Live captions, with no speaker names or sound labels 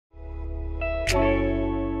How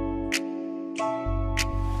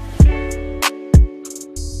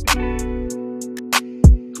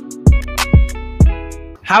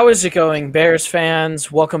is it going, Bears fans?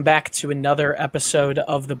 Welcome back to another episode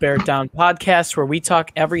of the Bear Down podcast, where we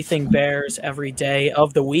talk everything Bears every day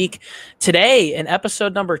of the week. Today, in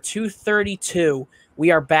episode number 232, we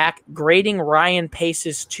are back grading Ryan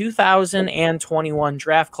Pace's 2021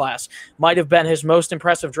 draft class. Might have been his most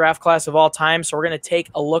impressive draft class of all time, so we're going to take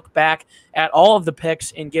a look back at all of the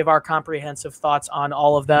picks and give our comprehensive thoughts on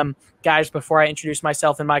all of them. Guys, before I introduce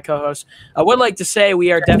myself and my co-host, I would like to say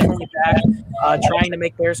we are definitely back trying to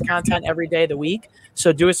make Bears content every day of the week.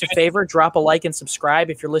 So do us a favor, drop a like and subscribe.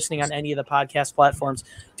 If you're listening on any of the podcast platforms,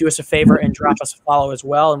 do us a favor and drop us a follow as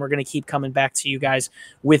well. And we're going to keep coming back to you guys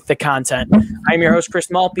with the content. I'm your host, Chris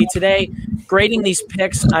Maltby. Today, grading these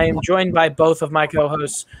picks, I am joined by both of my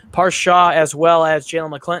co-hosts, Parth Shaw as well as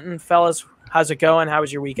Jaylen McClinton. Fellas, how's it going? How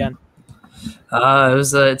was your weekend?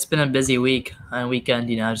 It's been a busy week and weekend.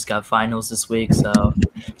 I just got finals this week, so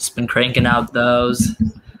just been cranking out those.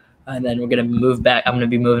 And then we're gonna move back. I'm gonna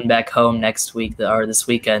be moving back home next week or this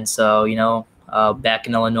weekend. So back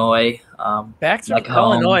in Illinois. Back to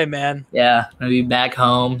Illinois, home. Man. Yeah, I'm gonna be back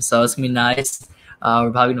home, so it's gonna be nice. We're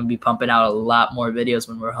probably gonna be pumping out a lot more videos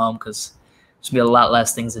when we're home because there's gonna be a lot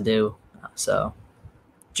less things to do. So,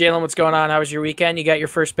 Jaylen, what's going on? How was your weekend? You got your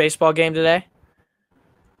first baseball game today?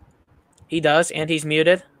 He does, and he's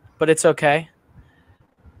muted, but it's okay.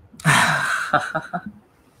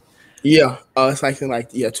 Yeah, it's like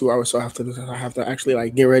 2 hours, so I have to actually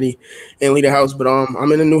get ready and leave the house. But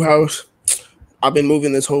I'm in a new house. I've been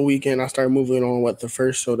moving this whole weekend. I started moving on the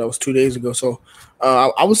first, so that was 2 days ago. So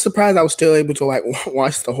I was surprised I was still able to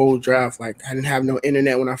watch the whole draft. I didn't have no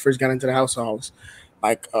internet when I first got into the house, so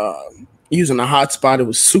I was using a hotspot. It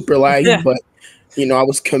was super laggy, but I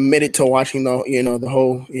was committed to watching the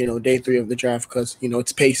whole day 3 of the draft because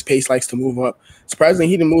it's Pace. Pace likes to move up. Surprisingly,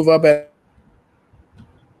 he didn't move up at.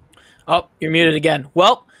 Oh, you're muted again.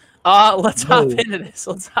 Well, let's hop into this.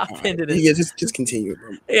 Yeah, just continue.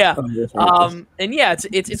 Yeah. And yeah,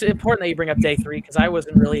 it's important that you bring up day 3 because I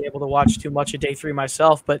wasn't really able to watch too much of day 3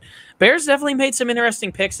 myself. But Bears definitely made some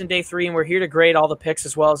interesting picks in day 3, and we're here to grade all the picks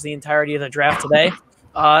as well as the entirety of the draft today.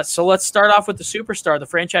 So let's start off with the superstar, the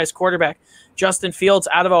franchise quarterback, Justin Fields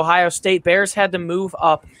out of Ohio State. Bears had to move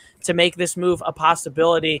up to make this move a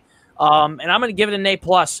possibility. And I'm going to give it an A+.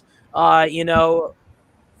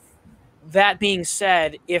 That being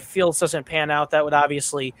said, if Fields doesn't pan out, that would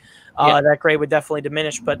obviously that grade would definitely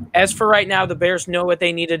diminish. But as for right now, the Bears know what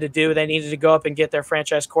they needed to do. They needed to go up and get their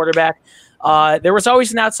franchise quarterback. There was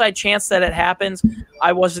always an outside chance that it happens.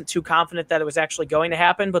 I wasn't too confident that it was actually going to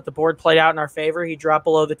happen, but the board played out in our favor. He dropped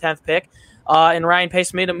below the 10th pick, and Ryan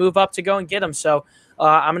Pace made a move up to go and get him. So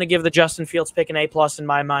I'm going to give the Justin Fields pick an A+ in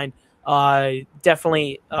my mind.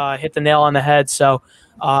 Definitely hit the nail on the head. So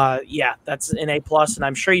that's an A+, and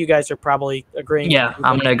I'm sure you guys are probably agreeing. Yeah,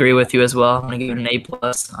 I'm going to agree with you as well. I'm going to give it an A+.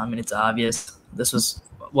 I mean, it's obvious. This was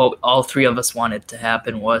what all 3 of us wanted to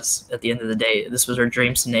happen. Was at the end of the day, this was our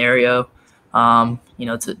dream scenario.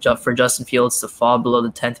 For Justin Fields to fall below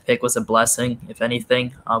the 10th pick was a blessing. If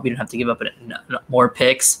anything, we didn't have to give up more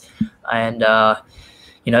picks, and I'm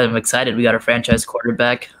excited. We got our franchise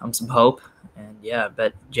quarterback. Some hope, and I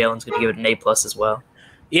bet Jaylen's going to give it an A+ as well.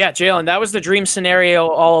 Yeah, Jaylen, that was the dream scenario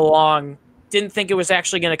all along. Didn't think it was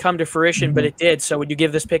actually going to come to fruition, but it did. So would you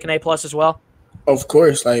give this pick an A+ as well? Of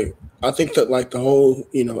course. I think that the whole,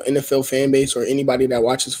 NFL fan base or anybody that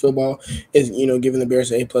watches football is, giving the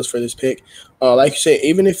Bears an A+ for this pick. Like you said,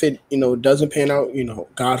 even if it, doesn't pan out,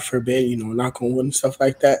 God forbid, knock on wood and stuff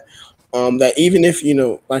like that. That even if,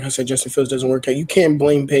 like I said, Justin Fields doesn't work out, you can't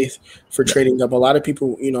blame Pace for trading up. A lot of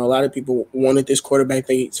people wanted this quarterback.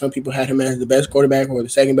 Some people had him as the best quarterback or the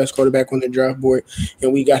second best quarterback on the draft board,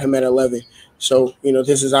 and we got him at 11. So,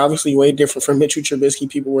 this is obviously way different from Mitchell Trubisky.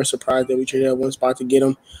 People were surprised that we traded at one spot to get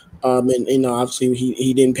him. And obviously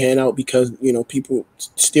he didn't pan out because, people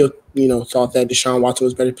still, thought that Deshaun Watson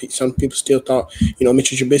was better. Some people still thought,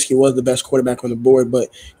 Mitchell Trubisky was the best quarterback on the board, but,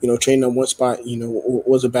 trading on one spot,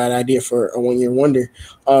 was a bad idea for a one-year wonder.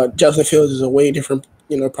 Justin Fields is a way different,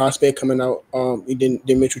 prospect coming out than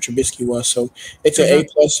Mitchell Trubisky was. So it's an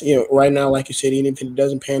A+, right now, like you said, even if it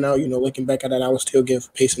doesn't pan out, looking back at that, I would still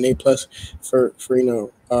give Pace an A+ for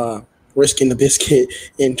risking the biscuit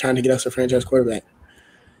and trying to get us a franchise quarterback.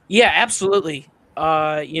 Yeah, absolutely.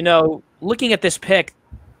 Looking at this pick,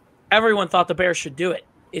 everyone thought the Bears should do it.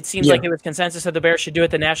 It seems like it was consensus that the Bears should do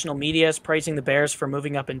it. The national media is praising the Bears for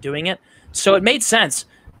moving up and doing it. So it made sense.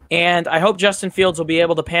 And I hope Justin Fields will be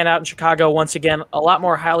able to pan out in Chicago once again, a lot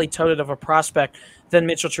more highly touted of a prospect than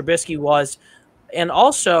Mitchell Trubisky was. And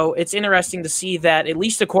also, it's interesting to see that at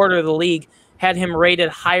least a quarter of the league had him rated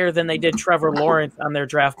higher than they did Trevor Lawrence on their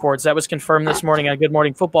draft boards. That was confirmed this morning on Good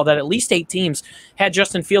Morning Football, that at least 8 teams had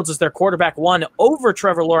Justin Fields as their quarterback one over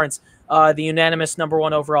Trevor Lawrence, the unanimous number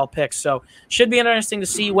 1 overall pick. So should be interesting to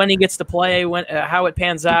see when he gets to play, how it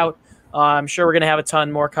pans out. I'm sure we're going to have a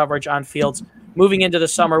ton more coverage on Fields moving into the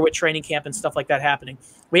summer with training camp and stuff like that happening.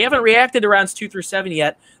 We haven't reacted to rounds 2 through 7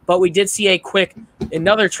 yet, but we did see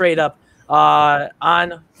another trade up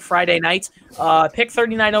on Friday night. Pick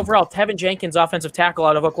 39 overall, Tevin Jenkins, offensive tackle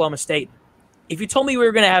out of Oklahoma State. If you told me we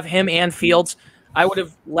were going to have him and Fields, I would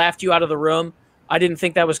have laughed you out of the room. I didn't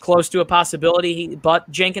think that was close to a possibility, but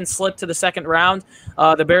Jenkins slipped to the second round.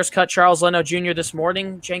 The Bears cut Charles Leno Jr. this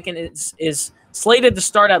morning. Jenkins is slated to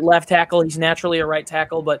start at left tackle. He's naturally a right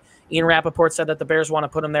tackle, but Ian Rappaport said that the Bears want to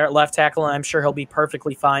put him there at left tackle, and I'm sure he'll be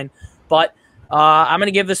perfectly fine. But I'm going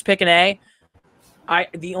to give this pick an A.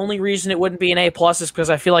 The only reason it wouldn't be an A+ is because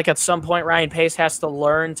I feel like at some point Ryan Pace has to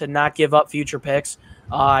learn to not give up future picks.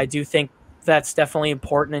 I do think that's definitely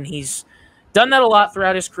important, and he's done that a lot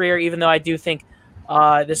throughout his career, even though I do think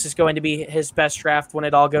this is going to be his best draft when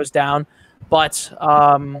it all goes down. But,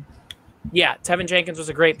 yeah, Tevin Jenkins was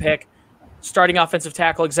a great pick. Starting offensive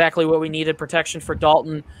tackle, exactly what we needed, protection for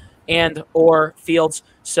Dalton and or Fields.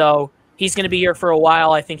 So he's going to be here for a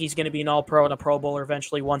while. I think he's going to be an All-Pro and a Pro Bowler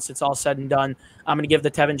eventually once it's all said and done. I'm going to give the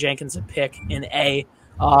Tevin Jenkins a pick in A.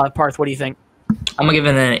 Parth, what do you think? I'm going to give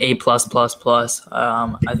it an A+++.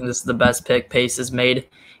 I think this is the best pick Pace has made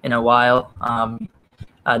in a while.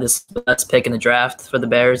 This is the best pick in the draft for the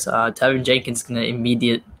Bears. Tevin Jenkins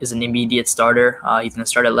is an immediate starter. He's going to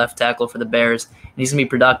start at left tackle for the Bears, and he's going to be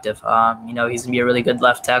productive. He's going to be a really good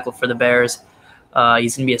left tackle for the Bears.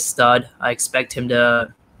 He's going to be a stud. I expect him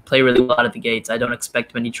to play really well out of the gates. I don't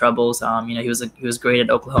expect him any troubles. He was great at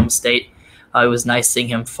Oklahoma State. It was nice seeing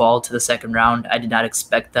him fall to the second round. I did not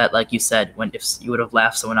expect that, like you said, if you would have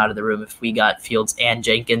laughed someone out of the room if we got Fields and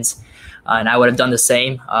Jenkins. And I would have done the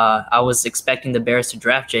same. I was expecting the Bears to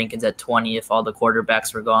draft Jenkins at 20 if all the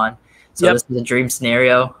quarterbacks were gone. So This is a dream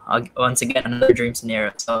scenario. Once again, another dream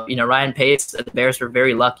scenario. So, Ryan Pace, the Bears were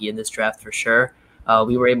very lucky in this draft for sure.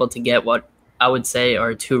 We were able to get what I would say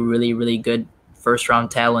are 2 really, really good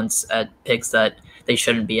first-round talents at picks that they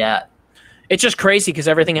shouldn't be at. It's just crazy because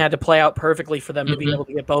everything had to play out perfectly for them to be able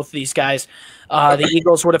to get both of these guys. The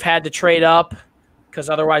Eagles would have had to trade up because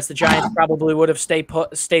otherwise the Giants probably would have stayed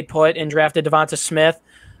put and drafted Devonta Smith.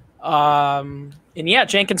 And yeah,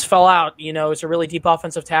 Jenkins fell out. It's a really deep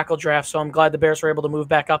offensive tackle draft, so I'm glad the Bears were able to move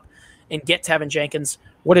back up and get Tevin Jenkins.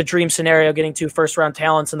 What a dream scenario, getting 2 first-round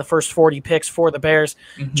talents in the first 40 picks for the Bears.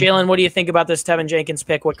 Jaylen, what do you think about this Tevin Jenkins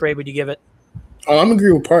pick? What grade would you give it? I'm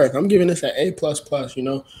agree with Parth. I'm giving this an A++.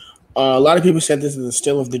 A lot of people said this is the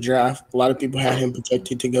steal of the draft. A lot of people had him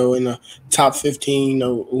projected to go in the top 15,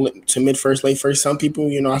 to mid-first, late-first. Some people,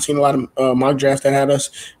 I've seen a lot of mock drafts that had us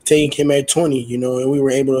taking him at 20, and we were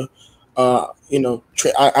able to,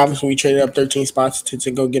 obviously we traded up 13 spots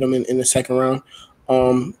to go get him in the second round.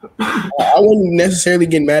 I wouldn't necessarily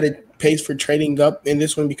get mad at Pace for trading up in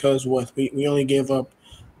this one because we only gave up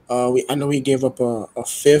I know we gave up a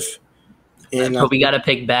fifth. But we got to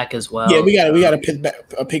pick back as well. Yeah, we got to pick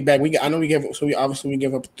back. We gave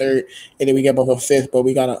up a third, and then we gave up a fifth, but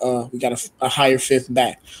we got a higher fifth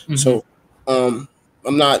back. So, I'm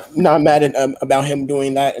not mad about him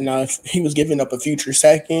doing that. And now if he was giving up a future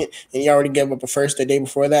second, and he already gave up a first the day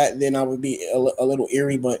before that, then I would be a little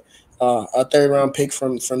eerie. But a third round pick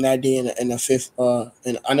from that day and a fifth,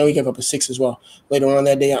 and I know he gave up a sixth as well later on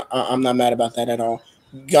that day. I'm not mad about that at all.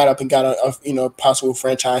 Got up and got a possible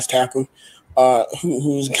franchise tackle.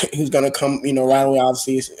 Who's going to come, right away,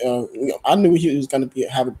 obviously. I knew he was going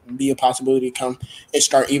to be a possibility to come and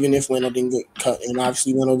start even if Leno didn't get cut. And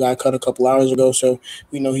obviously Leno got cut a couple hours ago, so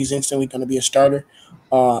we know he's instantly going to be a starter.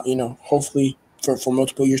 Hopefully for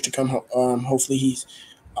multiple years to come, hopefully he's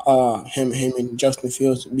him and Justin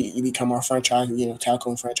Fields become our franchise,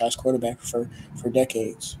 tackle and franchise quarterback for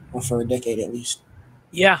decades, or for a decade at least.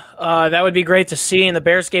 Yeah, that would be great to see. And the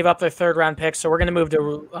Bears gave up their third-round pick, so we're going to move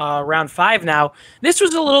to round 5 now. This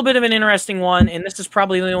was a little bit of an interesting one, and this is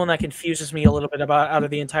probably the one that confuses me a little bit out of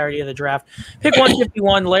the entirety of the draft. Pick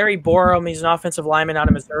 151, Larry Borom. He's an offensive lineman out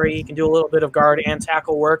of Missouri. He can do a little bit of guard and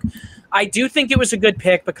tackle work. I do think it was a good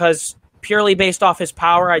pick because purely based off his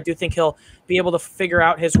power, I do think he'll be able to figure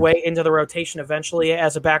out his way into the rotation eventually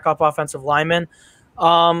as a backup offensive lineman.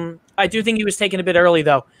 I do think he was taken a bit early,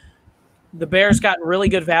 though. the Bears got really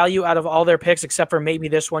good value out of all their picks, except for maybe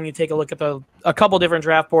this one. You take a look at a couple different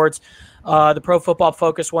draft boards. The Pro Football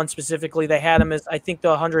Focus one specifically, they had him as, I think,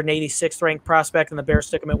 the 186th ranked prospect, and the Bears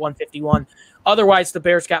took him at 151. Otherwise, the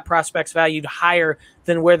Bears got prospects valued higher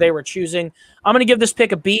than where they were choosing. I'm going to give this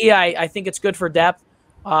pick a B. I think it's good for depth.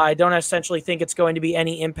 I don't essentially think it's going to be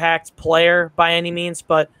any impact player by any means,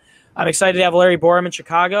 but I'm excited to have Larry Borom in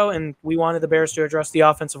Chicago, and we wanted the Bears to address the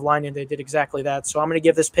offensive line, and they did exactly that. So I'm going to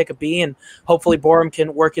give this pick a B, and hopefully Borom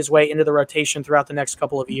can work his way into the rotation throughout the next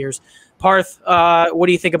couple of years. Parth, what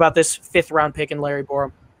do you think about this 5th-round pick in Larry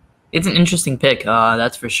Borom? It's an interesting pick,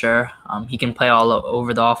 that's for sure. He can play all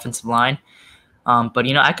over the offensive line. But,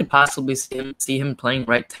 I could possibly see him playing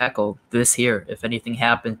right tackle this year if anything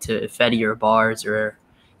happened to Fetty or Bars or,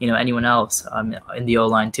 anyone else in the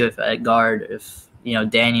O-line too, if at guard, if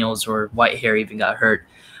Daniels or Whitehair even got hurt.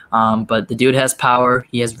 But the dude has power.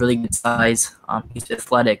 He has really good size. He's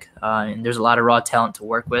athletic, and there's a lot of raw talent to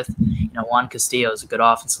work with. Juan Castillo is a good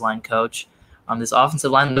offensive line coach. This offensive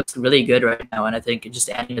line looks really good right now, and I think just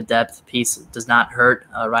adding a depth piece does not hurt.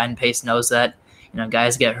 Ryan Pace knows that.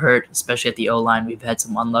 Guys get hurt, especially at the O-line. We've had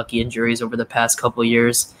some unlucky injuries over the past couple of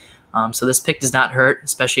years. So this pick does not hurt,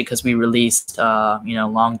 especially because we released,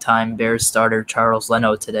 longtime Bears starter Charles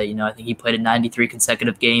Leno today. I think he played in 93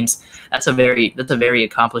 consecutive games. That's a very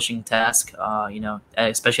accomplishing task.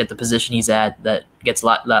 Especially at the position he's at, that gets a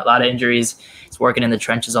lot of injuries. He's working in the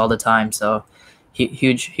trenches all the time. So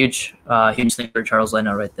huge thing for Charles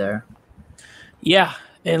Leno right there. Yeah.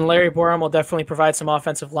 And Larry Borom will definitely provide some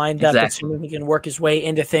offensive line depth, assuming he can work his way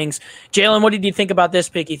into things. Jaylen, what did you think about this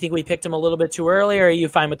pick? You think we picked him a little bit too early, or are you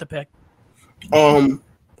fine with the pick? I'm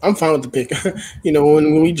fine with the pick.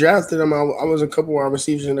 When we drafted him, I was a couple wide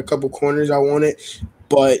receivers and a couple corners I wanted,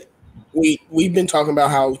 but we've been talking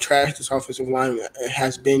about how trash this offensive line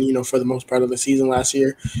has been, for the most part of the season last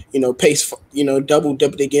year. Pace, double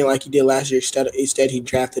dipped again like he did last year. Instead, he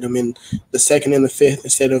drafted him in the 2nd and the 5th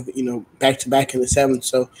instead of, back to back in the 7th.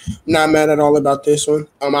 So I'm not mad at all about this one.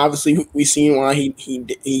 Obviously we seen why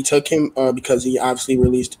he took him because he obviously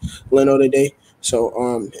released Leno today.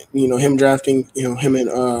 So him drafting, him and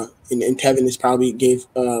Tevin is probably gave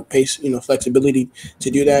Pace, flexibility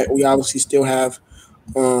to do that. We obviously still have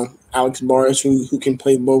Alex Bars, who can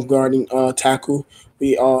play both guard and tackle.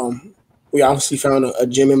 We obviously found a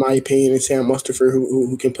gem, in my opinion, in Sam Mustipher,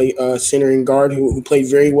 who can play center and guard, who played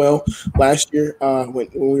very well last year. When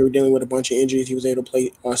we were dealing with a bunch of injuries, he was able to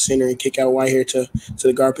play center and kick out Whitehair to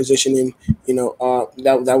the guard position, and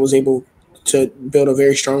that was able to build a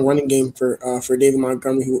very strong running game for David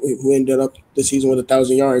Montgomery, who ended up the season with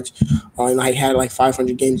 1,000 yards, and had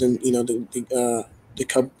 500 games in the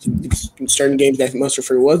certain games that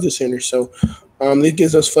Mustipher was the center. So this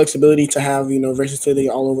gives us flexibility to have versatility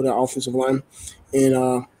all over the offensive line, and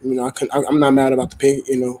I'm not mad about the pick.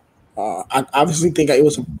 I obviously think it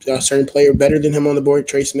was a certain player better than him on the board,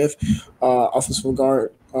 Trey Smith, offensive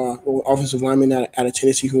guard, offensive lineman out of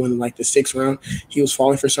Tennessee, who won the 6th round. He was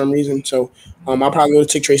falling for some reason, so I'll probably go to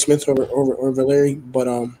take Trey Smith over Valeri, but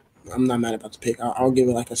I'm not mad about the pick. I'll give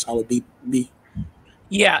it a solid B.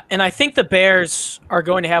 Yeah, and I think the Bears are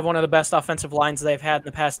going to have one of the best offensive lines they've had in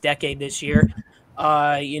the past decade this year.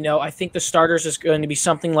 I think the starters is going to be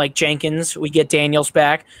something like Jenkins. We get Daniels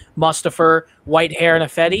back, Mustipher, Whitehair, and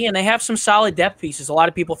Affetti, and they have some solid depth pieces. A lot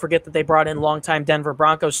of people forget that they brought in longtime Denver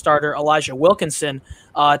Broncos starter Elijah Wilkinson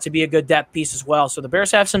to be a good depth piece as well. So the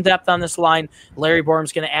Bears have some depth on this line. Larry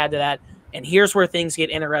Borum's going to add to that. And here's where things get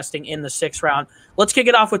interesting in the 6th round. Let's kick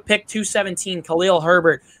it off with pick 217, Khalil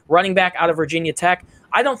Herbert, running back out of Virginia Tech.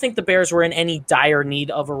 I don't think the Bears were in any dire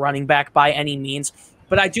need of a running back by any means,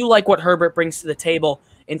 but I do like what Herbert brings to the table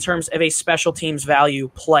in terms of a special teams value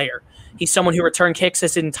player. He's someone who returned kicks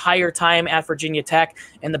his entire time at Virginia Tech,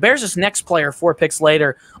 and the Bears' next player, 4 picks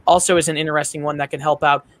later, also is an interesting one that can help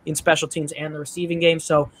out in special teams and the receiving game.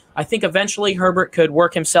 So I think eventually Herbert could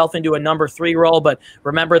work himself into a number 3 role, but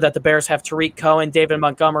remember that the Bears have Tariq Cohen, David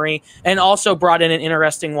Montgomery, and also brought in an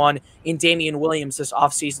interesting one in Damian Williams this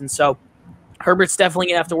offseason. So Herbert's definitely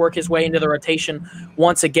going to have to work his way into the rotation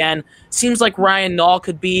once again. Seems like Ryan Nall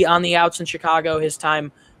could be on the outs in Chicago. His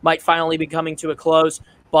time might finally be coming to a close,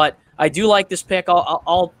 but I do like this pick.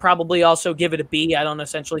 I'll probably also give it a B. I don't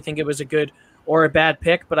essentially think it was a good or a bad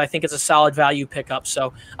pick, but I think it's a solid value pickup.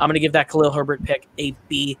 So I'm going to give that Khalil Herbert pick a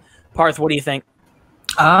B. Parth, what do you think?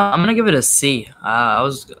 I'm going to give it a C. I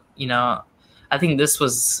think this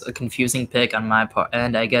was a confusing pick on my part,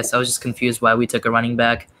 and I guess I was just confused why we took a running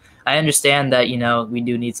back. I understand that, we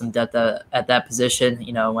do need some depth at that position.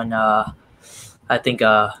 When I think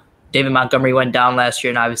David Montgomery went down last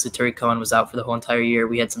year, and obviously Tariq Cohen was out for the whole entire year,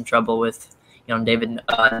 we had some trouble with, David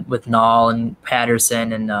with Nall and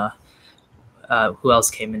Patterson and who else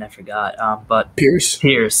came in? I forgot. But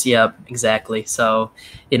Pierce, yep, exactly. So,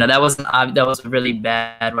 that was a really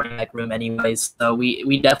bad running back room, anyways. So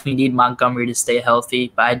we definitely need Montgomery to stay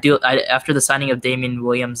healthy. But after the signing of Damian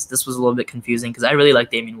Williams, this was a little bit confusing because I really like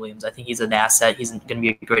Damian Williams. I think he's an asset. He's going to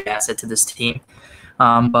be a great asset to this team.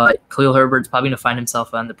 But Khalil Herbert's probably going to find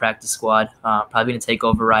himself on the practice squad. Probably going to take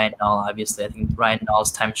over Ryan Nall. Obviously, I think Ryan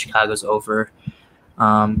Nall's time in Chicago is over.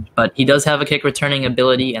 But he does have a kick returning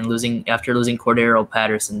ability, and after losing Cordero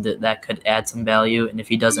Patterson, that could add some value. And if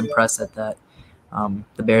he does impress at that,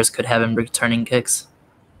 the Bears could have him returning kicks.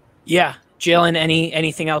 Yeah, Jaylen,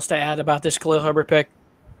 anything else to add about this Khalil Herbert pick?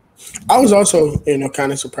 I was also,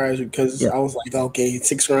 kind of surprised because I was like, okay,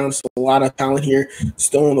 6 rounds, a lot of talent here,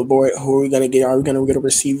 still on the board. Who are we gonna get? Are we gonna get a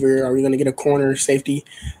receiver? Are we gonna get a corner, safety?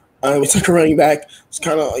 We took a running back. It's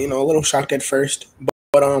kind of, a little shocked at first,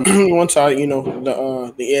 but once I,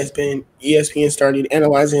 the ESPN started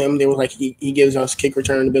analyzing him, they were like, he gives us kick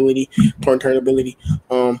return ability, punt return ability.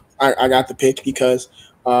 I got the pick because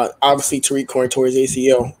obviously Tariq Cohen tore his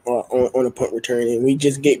ACL on a punt return, and we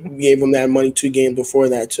just gave him that money 2 games before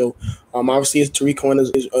that. So obviously Tariq Cohen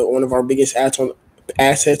is one of our biggest assets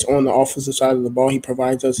on the offensive side of the ball. He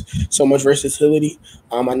provides us so much versatility.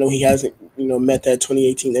 I know he hasn't met that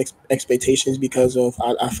 2018 expectations because of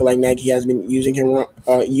I feel like Nagy has been using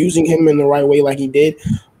him in the right way like he did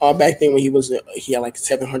back then when he had like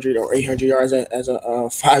 700 or 800 yards as a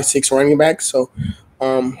 5'6" running back. So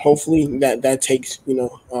hopefully that takes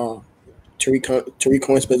Tariq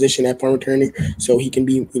Cohen's position at punt returning, so he can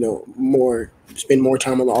be spend more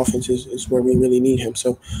time on the offense is where we really need him.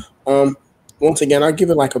 So once again, I'll give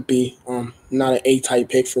it like a B, not an A type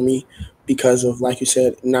pick for me because of, like you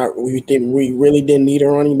said, we really didn't need a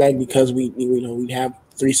running back because we have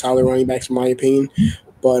 3 solid running backs in my opinion.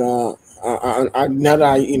 But now that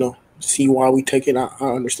I see why we took it, I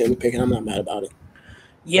understand the pick and I'm not mad about it.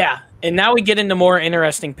 Yeah, and now we get into more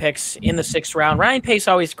interesting picks in the 6th round. Ryan Pace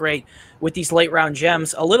always great with these late round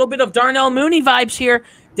gems. A little bit of Darnell Mooney vibes here.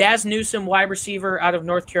 Daz Newsome, wide receiver out of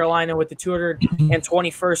North Carolina with the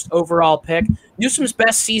 221st overall pick. Newsome's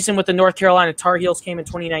best season with the North Carolina Tar Heels came in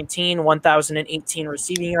 2019, 1,018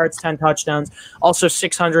 receiving yards, 10 touchdowns, also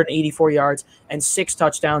 684 yards and 6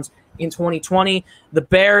 touchdowns in 2020. The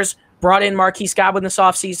Bears brought in Marquise Godwin this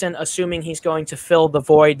offseason, assuming he's going to fill the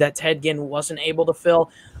void that Ted Ginn wasn't able to fill.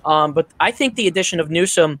 But I think the addition of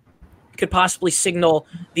Newsome could possibly signal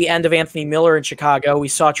the end of Anthony Miller in Chicago. We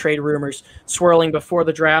saw trade rumors swirling before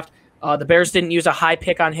the draft. The Bears didn't use a high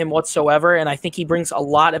pick on him whatsoever, and I think he brings a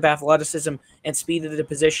lot of athleticism and speed to the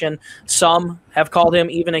position. Some have called him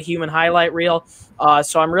even a human highlight reel.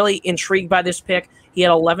 So I'm really intrigued by this pick. He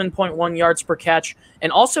had 11.1 yards per catch,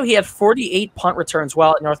 and also he had 48 punt returns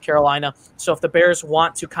while at North Carolina. So if the Bears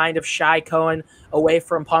want to kind of shy Cohen away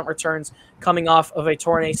from punt returns coming off of a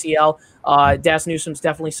torn ACL, Daz Newsome's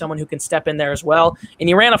definitely someone who can step in there as well. And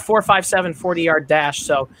he ran a 4.57 40-yard dash,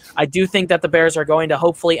 so I do think that the Bears are going to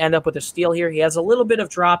hopefully end up with a steal here. He has a little bit of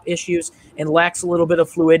drop issues and lacks a little bit of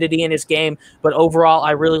fluidity in his game, but overall,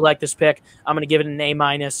 I really like this pick. I'm going to give it an A-,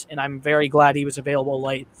 and I'm very glad he was available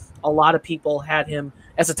late. A lot of people had him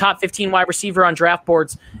as a top 15 wide receiver on draft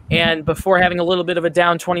boards, and before having a little bit of a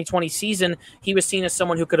down 2020 season, he was seen as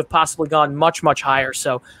someone who could have possibly gone much, much higher.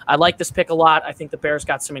 So I like this pick a lot. I think the Bears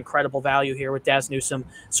got some incredible value here with Daz Newsome,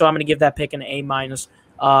 so I'm going to give that pick an A-.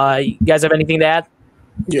 You guys have anything to add?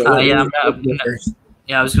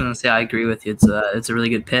 I was going to say I agree with you. It's a really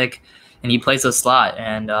good pick, and he plays a slot,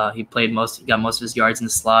 and he got most of his yards in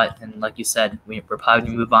the slot. And like you said, we're probably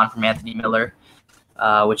going to move on from Anthony Miller,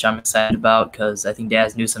 which I'm excited about because I think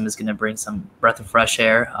Daz Newsome is going to bring some breath of fresh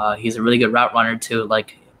air. He's a really good route runner too,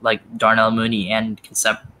 like Darnell Mooney, and can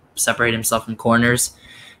separate himself from corners.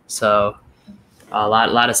 So a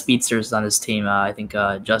lot of speedsters on this team. I think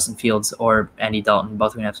Justin Fields or Andy Dalton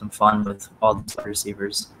both going to have some fun with all the wide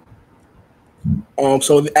receivers.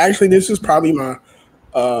 So actually, this is probably my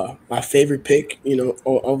favorite pick,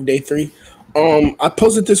 of day 3. I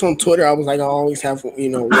posted this on Twitter. I was like, I always have,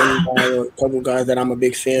 one guy or a couple guys that I'm a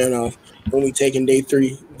big fan of when we take in day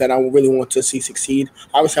 3 that I really want to see succeed.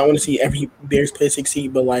 Obviously, I want to see every Bears player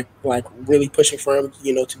succeed, but like really pushing for him,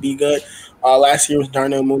 to be good. Last year was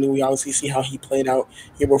Darnell Mooney. We obviously see how he played out.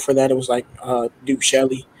 Year before that, it was like Duke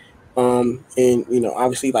Shelley. And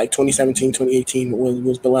obviously like 2017, 2018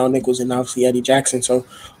 was Bilal Nichols and obviously Eddie Jackson. So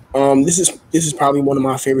this is probably one of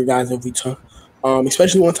my favorite guys that we took.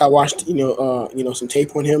 Especially once I watched, some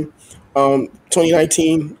tape on him.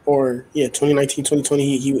 2019,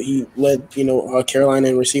 2020, he led, Carolina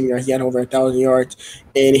in receiving yards. He had over 1,000 yards.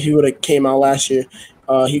 And if he would have came out last year,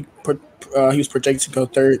 he He was projected to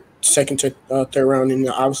go second to third round, and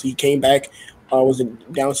obviously he came back. Was a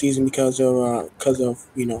down season because of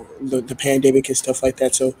the pandemic and stuff like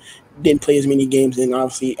that. So didn't play as many games, and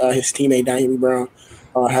obviously his teammate Diami Brown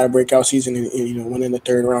had a breakout season and went in the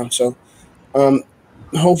third round. So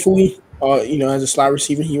hopefully, as a slot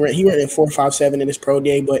receiver, he ran at 4.57 in his pro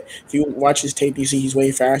day. But if you watch his tape, you see he's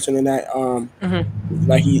way faster than that.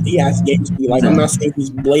 Like he has game speed. Like I'm not saying he's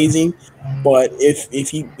blazing, but if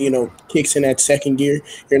he kicks in that second gear,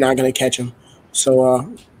 you're not gonna catch him.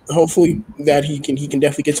 So hopefully that he can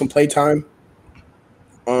definitely get some play time.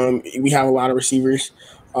 We have a lot of receivers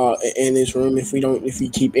in this room. If we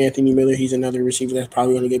keep Anthony Miller, he's another receiver that's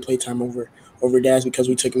probably going to get play time over Daz because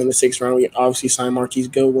we took him in the 6th round. We obviously signed Marquise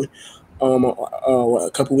Goodwin a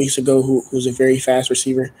couple weeks ago, who's a very fast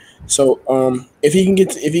receiver. So if he can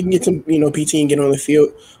get some PT and get on the field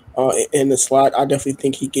in the slot, I definitely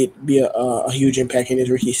think he could be a huge impact in his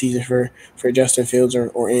rookie season for Justin Fields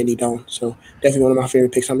or Andy Dalton. So definitely one of my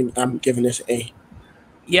favorite picks. I'm giving this A.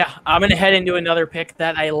 Yeah, I'm going to head into another pick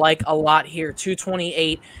that I like a lot here,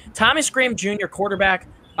 228. Thomas Graham Jr., quarterback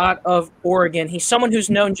out of Oregon. He's someone who's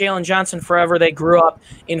known Jaylen Johnson forever. They grew up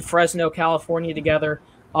in Fresno, California together.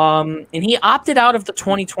 And he opted out of the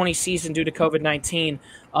 2020 season due to COVID-19.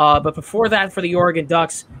 But before that, for the Oregon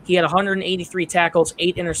Ducks, he had 183 tackles,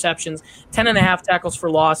 8 interceptions, 10.5 tackles for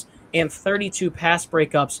loss, and 32 pass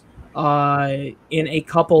breakups in a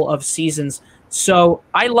couple of seasons. So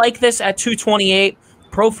I like this at 228.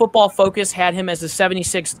 Pro Football Focus had him as the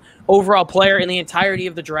 76th overall player in the entirety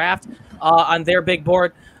of the draft on their big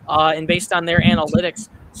board and based on their analytics.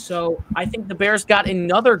 So I think the Bears got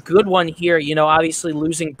another good one here, obviously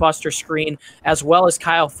losing Buster Screen as well as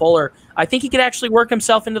Kyle Fuller. I think he could actually work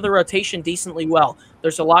himself into the rotation decently well.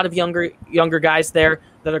 There's a lot of younger guys there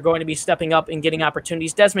that are going to be stepping up and getting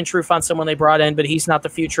opportunities. Desmond Trufant, someone they brought in, but he's not the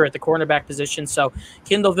future at the cornerback position. So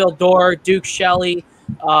Kindle Vildor, Duke Shelley,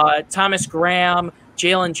 Thomas Graham,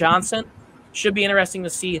 Jaylen Johnson. Should be interesting to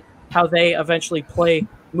see how they eventually play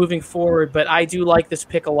moving forward, but I do like this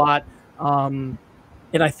pick a lot, and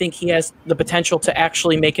I think he has the potential to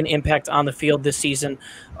actually make an impact on the field this season,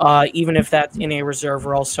 even if that's in a reserve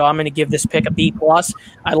role. So I'm going to give this pick a B+.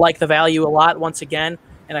 I like the value a lot once again,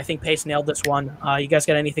 and I think Pace nailed this one. You guys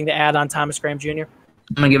got anything to add on Thomas Graham Jr.?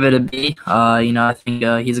 I'm gonna give it a B. I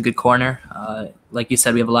think he's a good corner. Like you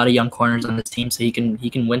said, we have a lot of young corners on this team, so he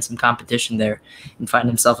can win some competition there and find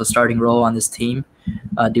himself a starting role on this team.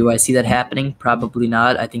 Do I see that happening? Probably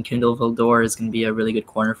not. I think Kindle Vildor is going to be a really good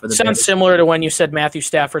corner for the Sounds Bears. similar to when you said Matthew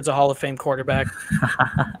Stafford's a Hall of Fame quarterback.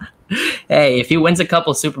 Hey, if he wins a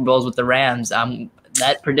couple Super Bowls with the Rams,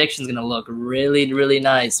 that prediction's going to look really, really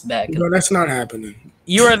nice back. No, that's not happening.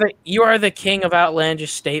 You are the king of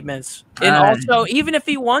outlandish statements. And also, even if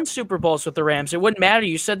he won Super Bowls with the Rams, it wouldn't matter.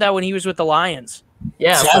 You said that when he was with the Lions.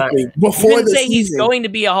 Yeah, exactly. Before you didn't the say season, he's going to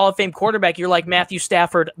be a Hall of Fame quarterback. You're like Matthew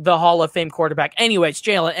Stafford, the Hall of Fame quarterback. Anyways,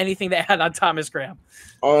 Jaylen, anything to add on Thomas Graham?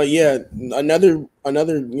 Yeah, another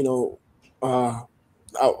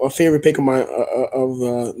a favorite pick of mine of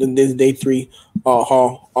this day 3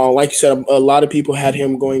 haul. Like you said, a lot of people had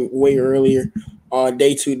him going way earlier.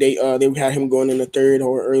 Day 2, they had him going in the 3rd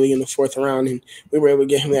or early in the 4th round, and we were able to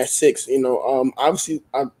get him at 6. Obviously,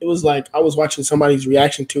 it was like I was watching somebody's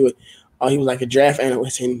reaction to it. He was like a draft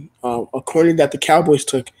analyst, and a corner that the Cowboys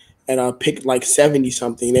took at pick like 70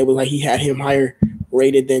 something. They was like he had him higher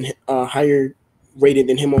rated than him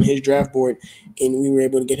on his draft board, and we were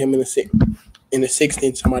able to get him in the 6th,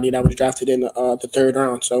 and somebody that was drafted in the 3rd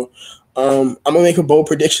round. So I'm gonna make a bold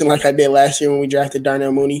prediction like I did last year when we drafted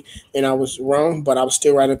Darnell Mooney, and I was wrong, but I was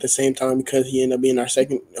still right at the same time because he ended up being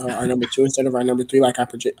our number 2 instead of our number 3, like I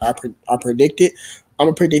predicted. I'm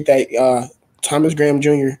gonna predict that Thomas Graham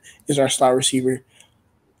Jr. is our slot receiver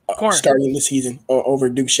starting the season over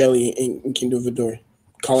Duke Shelley and Kindle Vildor.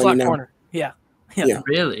 Slot corner, yeah.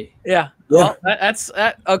 Really? Yeah. Well, that's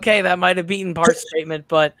okay. That might have beaten Parth's statement,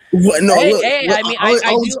 but what? No, hey, look, I mean, I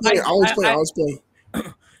was playing.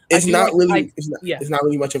 It's not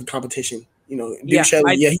really much of a competition. Duke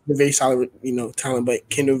Shelley, he's a very solid, talent, but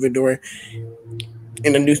Kindle Vildor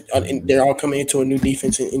and they're all coming into a new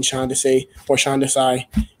defense in Sean Desai,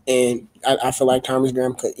 and I feel like Thomas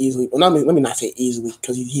Graham could easily. Well, let me not say easily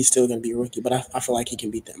because he's still going to be a rookie, but I feel like he can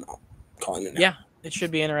beat them out. Calling it. Yeah, it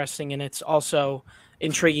should be interesting, and it's also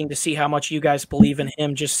intriguing to see how much you guys believe in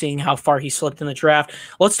him, just seeing how far he slipped in the draft.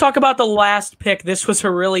 Let's talk about the last pick. This was a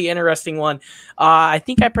really interesting one. I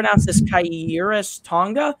think I pronounced this Kairis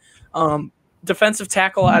Tonga, defensive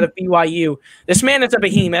tackle out of BYU. This man is a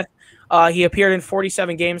behemoth. He appeared in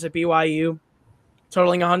 47 games at BYU.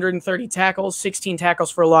 totaling 130 tackles, 16 tackles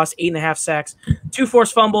for a loss, 8.5 sacks, 2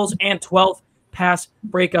 forced fumbles, and 12 pass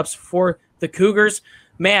breakups for the Cougars.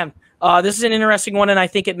 Man, this is an interesting one, and I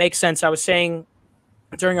think it makes sense. I was saying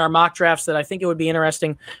during our mock drafts that I think it would be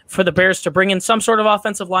interesting for the Bears to bring in some sort of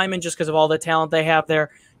offensive lineman just because of all the talent they have there.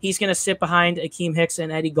 He's going to sit behind Akeem Hicks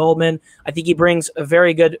and Eddie Goldman. I think he brings a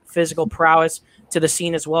very good physical prowess to the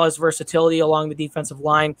scene as well as versatility along the defensive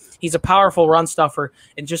line. He's a powerful run stuffer,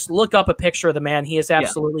 and just look up a picture of the man. He is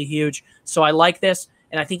absolutely huge. So I like this,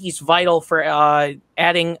 and I think he's vital for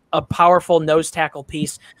adding a powerful nose tackle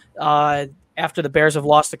piece after the Bears have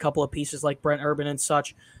lost a couple of pieces like Brent Urban and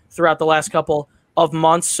such throughout the last couple of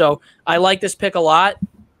months. So I like this pick a lot.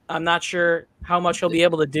 I'm not sure how much he'll be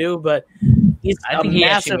able to do, but he's a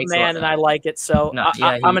massive man, and I like it. So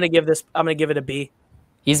I'm going to give it a B.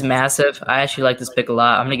 He's massive. I actually like this pick a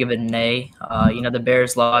lot. I'm going to give it an A. The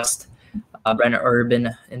Bears lost Brent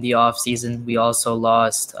Urban in the offseason. We also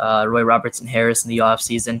lost Roy Robertson Harris in the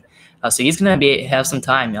offseason. So he's going to have some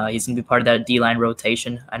time. He's going to be part of that D-line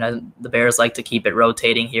rotation. I know the Bears like to keep it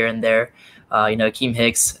rotating here and there. Akeem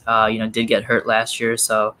Hicks, did get hurt last year.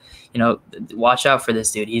 So, watch out for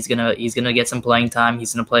this dude. He's gonna get some playing time.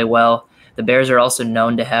 He's going to play well. The Bears are also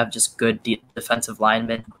known to have just good defensive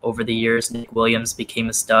linemen over the years. Nick Williams became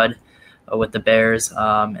a stud with the Bears.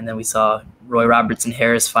 And then we saw Roy Robertson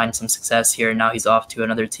Harris find some success here. Now he's off to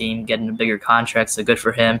another team, getting a bigger contract, so good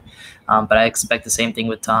for him. But I expect the same thing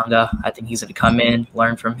with Tonga. I think he's going to come in,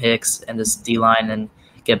 learn from Hicks and this D-line, and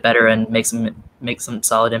get better and make some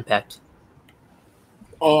solid impact.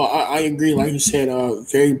 I agree. Like you said,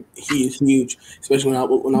 he is huge, especially when I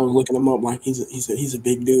was looking him up. Like he's a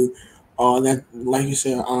big dude. That, like you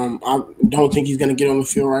said, I don't think he's going to get on the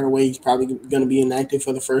field right away. He's probably going to be inactive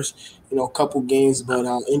for the first, couple games. But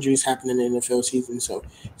injuries happen in the NFL season, so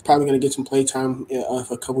he's probably going to get some play time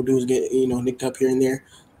if a couple dudes get nicked up here and there.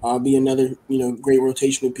 Be another great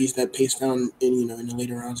rotational piece that pays down in in the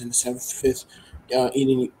later rounds in the 7th, 5th,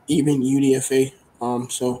 even UDFA.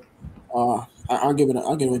 I'll give it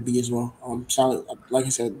a B as well. Solid. Like I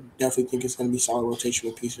said, definitely think it's going to be solid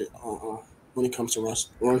rotational piece when it comes to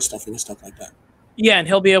run stuffing and stuff like that. Yeah, and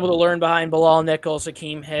he'll be able to learn behind Bilal Nichols,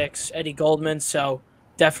 Akeem Hicks, Eddie Goldman. So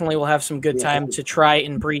definitely will have some good time to try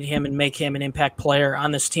and breed him and make him an impact player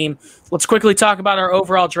on this team. Let's quickly talk about our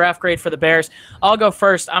overall draft grade for the Bears. I'll go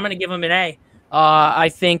first. I'm going to give him an A. I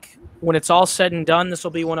think when it's all said and done, this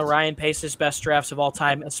will be one of Ryan Pace's best drafts of all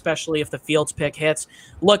time, especially if the Fields pick hits.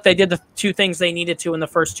 Look, they did the two things they needed to in the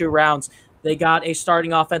first 2 rounds. They got a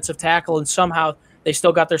starting offensive tackle, and somehow they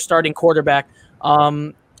still got their starting quarterback.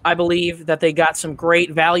 I believe that they got some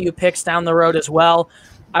great value picks down the road as well.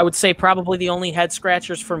 I would say probably the only head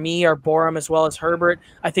scratchers for me are Borum as well as Herbert.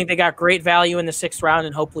 I think they got great value in the 6th round,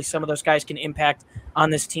 and hopefully some of those guys can impact on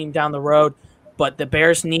this team down the road. But the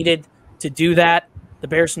Bears needed to do that. The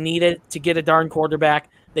Bears needed to get a darn quarterback.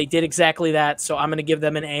 They did exactly that, so I'm going to give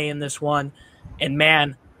them an A in this one. And,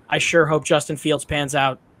 man, I sure hope Justin Fields pans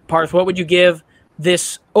out. Parth, what would you give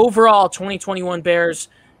this overall 2021 Bears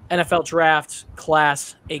NFL draft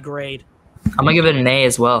class a grade? I'm going to give it an A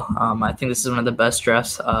as well. I think this is one of the best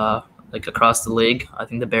drafts across the league. I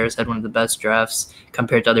think the Bears had one of the best drafts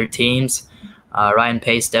compared to other teams. Ryan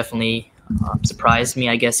Pace definitely surprised me,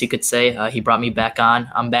 I guess you could say. He brought me back on.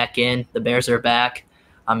 I'm back in. The Bears are back.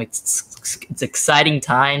 It's exciting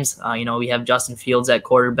times. We have Justin Fields at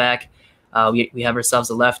quarterback. We have ourselves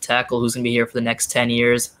a left tackle who's going to be here for the next 10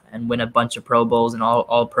 years and win a bunch of Pro Bowls and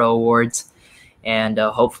all Pro awards. And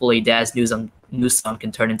hopefully Daz Newsome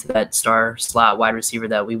can turn into that star slot wide receiver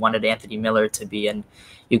that we wanted Anthony Miller to be. And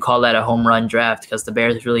you call that a home run draft because the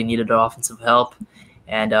Bears really needed offensive help.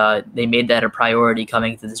 And they made that a priority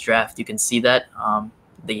coming to this draft. You can see that.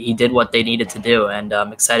 He did what they needed to do, and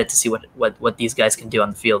I'm excited to see what these guys can do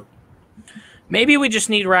on the field. Maybe we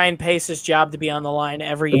just need Ryan Pace's job to be on the line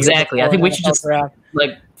every year. Exactly. I think we should just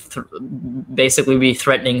basically be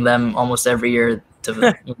threatening them almost every year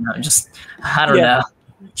to I don't know.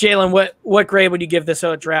 Jaylen, what grade would you give this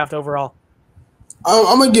draft overall?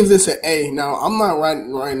 I'm gonna give this an A. Now I'm not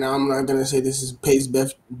right now. I'm not gonna say this is Pace's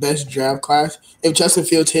best draft class. If Justin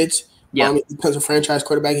Fields hits, he becomes a franchise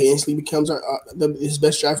quarterback. He instantly becomes his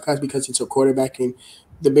best draft class because he's a quarterback. And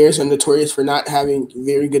the Bears are notorious for not having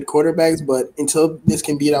very good quarterbacks. But until this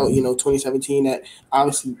can beat out, 2017, that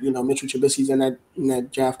obviously, Mitchell Trubisky's in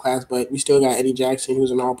that draft class. But we still got Eddie Jackson,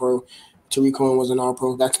 who's an All-Pro. Tariq Cohen was an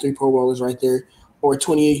All-Pro. That's 3 Pro Bowlers right there. Or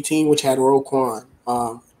 2018, which had Roquan,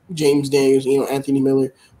 James Daniels, Anthony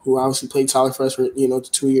Miller, who obviously played solid for us for,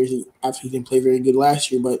 2 years. He obviously didn't play very good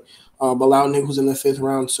last year, but Bilal Nichols in the 5th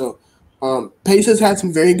round. So Pace has had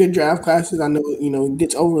some very good draft classes. I know, it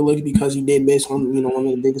gets overlooked because he did miss on, one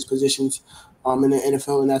of the biggest positions in the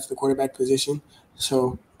NFL, and that's the quarterback position.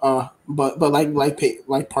 So, but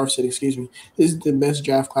like Parth said, excuse me, this is the best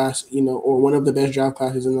draft class, or one of the best draft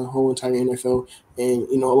classes in the whole entire NFL. And,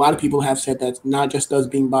 a lot of people have said that, not just us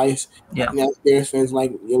being biased. Yeah. As Bears fans,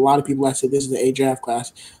 like a lot of people have said this is the A draft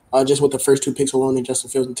class, just with the first two picks alone in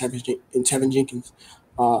Justin Fields and Tevin Jenkins.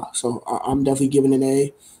 So I'm definitely giving an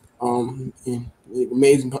A. And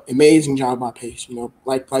amazing job by Pace.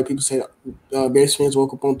 Like people say, Bears fans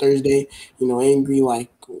woke up on Thursday, angry,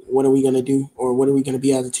 like, what are we gonna do, or what are we gonna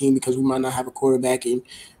be as a team, because we might not have a quarterback, and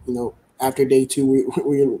after day two,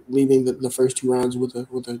 we're leaving the first two rounds with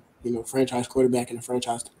a franchise quarterback and a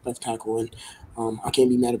franchise left tackle, and I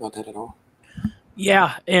can't be mad about that at all.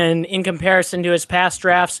 Yeah, and in comparison to his past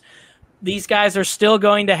drafts, these guys are still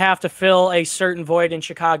going to have to fill a certain void in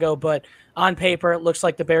Chicago, but on paper, it looks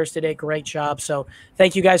like the Bears did a great job. So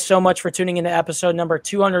thank you guys so much for tuning into episode number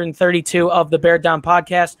 232 of the Bear Down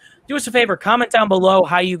podcast. Do us a favor, comment down below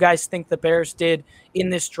how you guys think the Bears did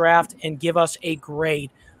in this draft and give us a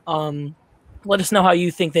grade. Let us know how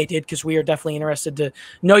you think they did, because we are definitely interested to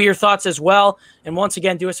know your thoughts as well. And once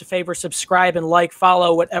again, do us a favor, subscribe and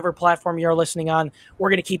follow whatever platform you're listening on.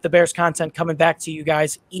 We're going to keep the Bears content coming back to you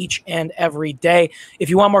guys each and every day. If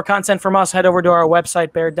you want more content from us, head over to our website,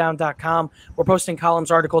 beardown.com. We're posting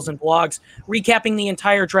columns, articles, and blogs, recapping the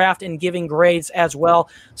entire draft and giving grades as well.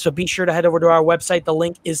 So be sure to head over to our website. The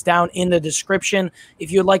link is down in the description.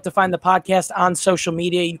 If you'd like to find the podcast on social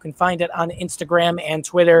media, you can find it on Instagram and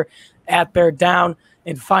Twitter at Bear Down.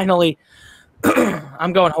 And finally,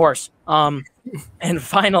 I'm going hoarse. And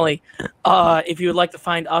finally, if you would like to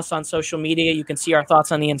find us on social media, you can see our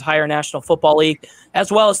thoughts on the entire National Football League,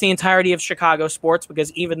 as well as the entirety of Chicago sports,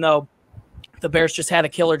 because even though the Bears just had a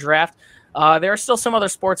killer draft, there are still some other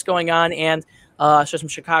sports going on, and so some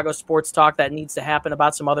Chicago sports talk that needs to happen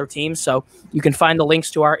about some other teams. So you can find the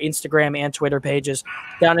links to our Instagram and Twitter pages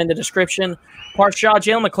down in the description. Parth Shaw,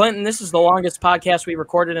 Jaylen McClinton, this is the longest podcast we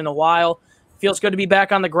recorded in a while. Feels good to be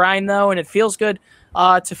back on the grind, though, and it feels good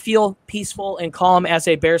to feel peaceful and calm as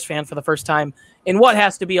a Bears fan for the first time in what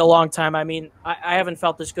has to be a long time. I mean, I haven't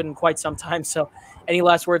felt this good in quite some time. So any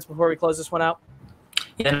last words before we close this one out?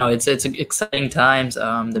 Yeah, no, it's exciting times.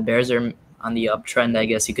 The Bears are on the uptrend, I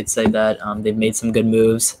guess you could say that. They've made some good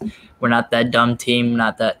moves. We're not that dumb team,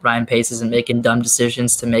 not that Ryan Pace isn't making dumb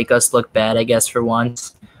decisions to make us look bad, I guess, for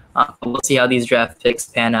once. We'll see how these draft picks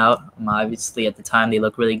pan out. Obviously, at the time, they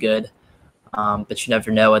look really good. But you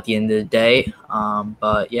never know at the end of the day.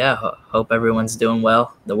 But yeah, hope everyone's doing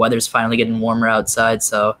well. The weather's finally getting warmer outside,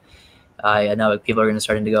 so I know people are going to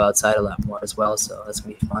starting to go outside a lot more as well. So that's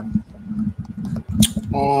gonna be fun.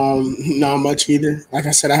 Not much either. Like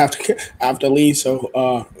I said, I have to leave. So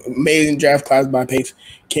amazing draft class by Pace.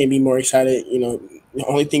 Can't be more excited. The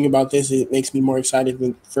only thing about this is it makes me more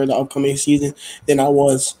excited for the upcoming season than I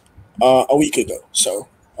was a week ago. So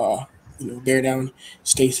bear down,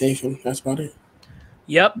 stay safe, and that's about it.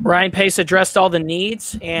 Yep, Ryan Pace addressed all the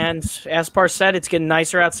needs, and as Parth said, it's getting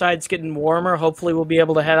nicer outside. It's getting warmer. Hopefully, we'll be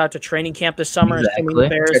able to head out to training camp this summer. Exactly.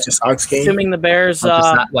 Assuming the Bears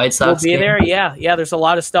White Sox will be there. Yeah, there's a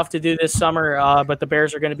lot of stuff to do this summer, but the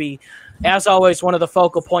Bears are going to be, as always, one of the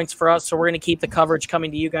focal points for us, so we're going to keep the coverage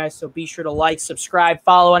coming to you guys, so be sure to like, subscribe,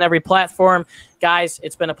 follow on every platform. Guys,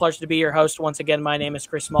 it's been a pleasure to be your host. Once again, my name is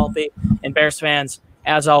Chris Malpe, and Bears fans,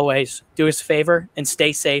 as always, do us a favor and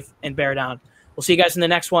stay safe and bear down. We'll see you guys in the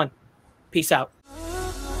next one. Peace out.